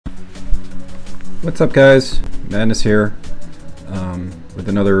What's up, guys? Madness here with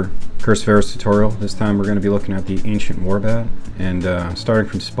another Curse of Aros tutorial. This time we're going to be looking at the Ancient Warbat, and starting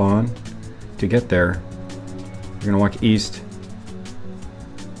from spawn. To get there, you're going to walk east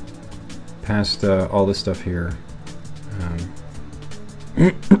past all this stuff here.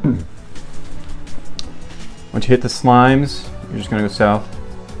 Once you hit the slimes, you're just going to go south,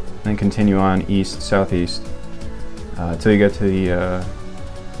 then continue on east, southeast, until you get to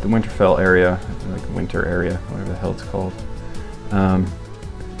the Winterfell area, like winter area, whatever the hell it's called. And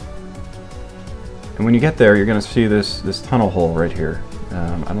when you get there, you're going to see this tunnel hole right here.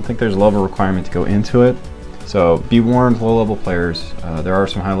 I don't think there's a level requirement to go into it, so be warned, low-level players. There are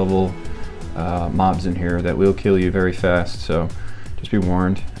some high-level mobs in here that will kill you very fast, so just be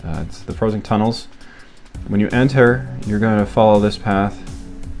warned. It's the frozen tunnels. When you enter, you're going to follow this path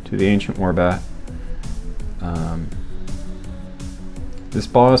to the Ancient Warbat. This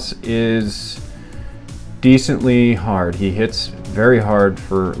boss is decently hard. He hits very hard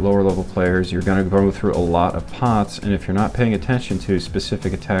for lower level players. You're going to go through a lot of pots, and if you're not paying attention to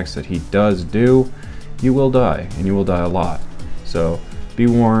specific attacks that he does do, you will die, and you will die a lot. So be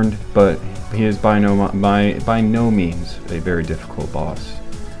warned, but he is by no means a very difficult boss,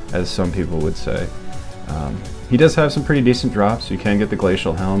 as some people would say. He does have some pretty decent drops. You can get the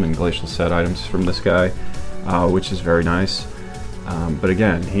Glacial Helm and Glacial Set items from this guy, which is very nice. But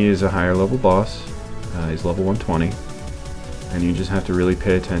again, he is a higher level boss. He's level 120, and you just have to really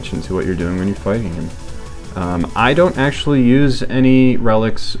pay attention to what you're doing when you're fighting him. I don't actually use any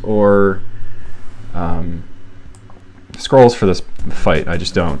relics or scrolls for this fight. I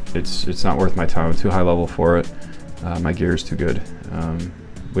just don't. It's not worth my time. I'm too high level for it. My gear is too good,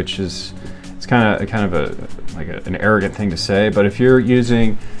 which is kind of an arrogant thing to say. But if you're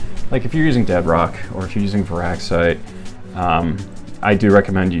using Dead Rock, or if you're using Varaxite, I do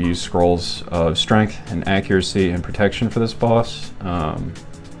recommend you use scrolls of strength and accuracy and protection for this boss.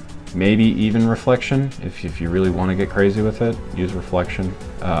 Maybe even reflection, if you really want to get crazy with it, use reflection.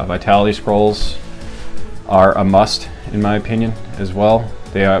 Vitality scrolls are a must, in my opinion, as well.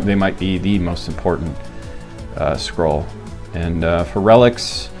 They might be the most important scroll. And for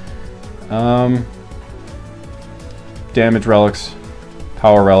relics, damage relics,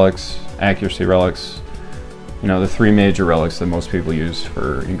 power relics, accuracy relics. You know, the three major relics that most people use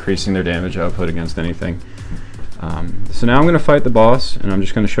for increasing their damage output against anything. So now I'm going to fight the boss, and I'm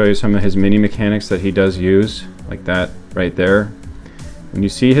just going to show you some of his mini mechanics that he does use, like that right there. When you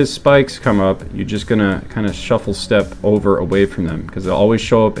see his spikes come up, you're just going to kind of shuffle step away from them, because they'll always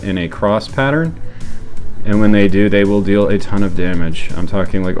show up in a cross pattern, and when they do, they will deal a ton of damage. I'm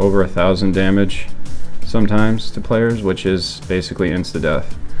talking like over 1,000 damage sometimes to players, which is basically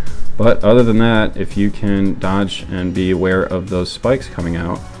insta-death. But other than that, if you can dodge and be aware of those spikes coming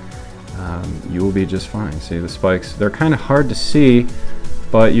out, you will be just fine. See, the spikes, they're kind of hard to see,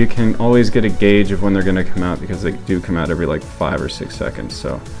 but you can always get a gauge of when they're going to come out, because they do come out every like 5 or 6 seconds.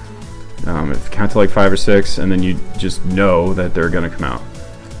 So if you count to like 5 or 6, and then you just know that they're going to come out.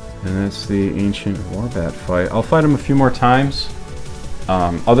 And that's the Ancient Warbat fight. I'll fight him a few more times.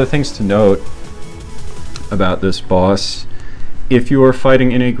 Other things to note about this boss: if you are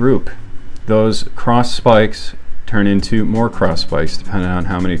fighting in a group, those cross spikes turn into more cross spikes depending on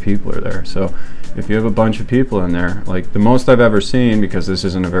how many people are there. So if you have a bunch of people in there, like the most I've ever seen, because this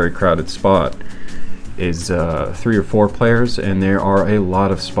isn't a very crowded spot, is 3 or 4 players, and there are a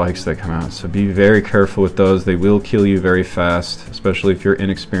lot of spikes that come out. So be very careful with those. They will kill you very fast, especially if you're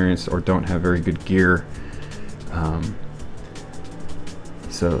inexperienced or don't have very good gear.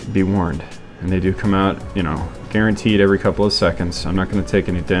 So be warned. And they do come out, you know, guaranteed every couple of seconds. I'm not going to take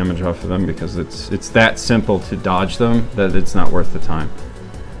any damage off of them, because it's that simple to dodge them that it's not worth the time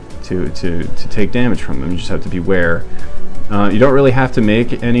to take damage from them. You just have to beware. You don't really have to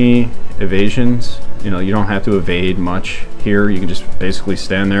make any evasions. You know, you don't have to evade much here. You can just basically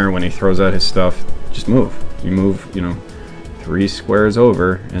stand there. When he throws out his stuff, just move. You move, you know, 3 squares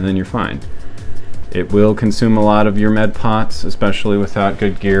over, and then you're fine. It will consume a lot of your med pots, especially without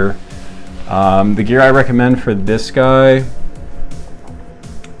good gear. The gear I recommend for this guy,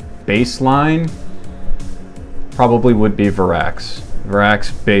 baseline, probably would be Varax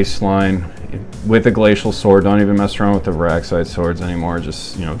baseline with a Glacial Sword. Don't even mess around with the Varaxite swords anymore.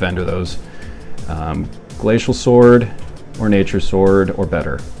 Just, you know, vendor those. Glacial Sword or Nature Sword, or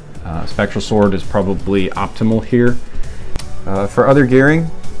better. Spectral Sword is probably optimal here. For other gearing,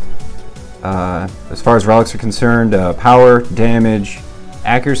 as far as relics are concerned, power, damage,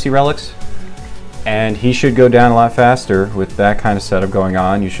 accuracy relics. And he should go down a lot faster with that kind of setup going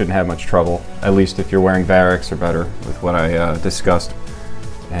on. You shouldn't have much trouble, at least if you're wearing Varix or better, with what I discussed.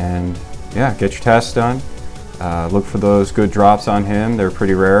 And yeah, get your tasks done. Look for those good drops on him. They're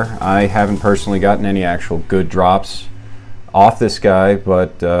pretty rare. I haven't personally gotten any actual good drops off this guy,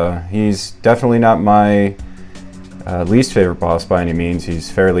 but he's definitely not my least favorite boss by any means.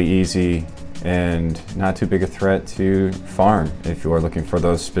 He's fairly easy and not too big a threat to farm if you are looking for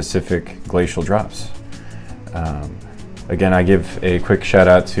those specific glacial drops. Again, I give a quick shout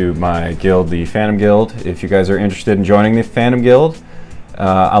out to my guild, the Phantom Guild. If you guys are interested in joining the Phantom Guild,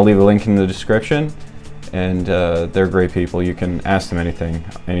 I'll leave a link in the description. And they're great people. You can ask them anything,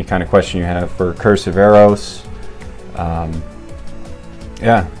 any kind of question you have for Curse of Aros.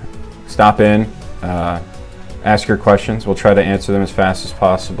 Yeah, stop in, ask your questions. We'll try to answer them as fast as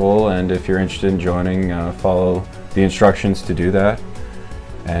possible. And if you're interested in joining, follow the instructions to do that.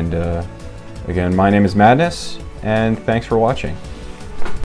 And again, my name is Madness, and thanks for watching.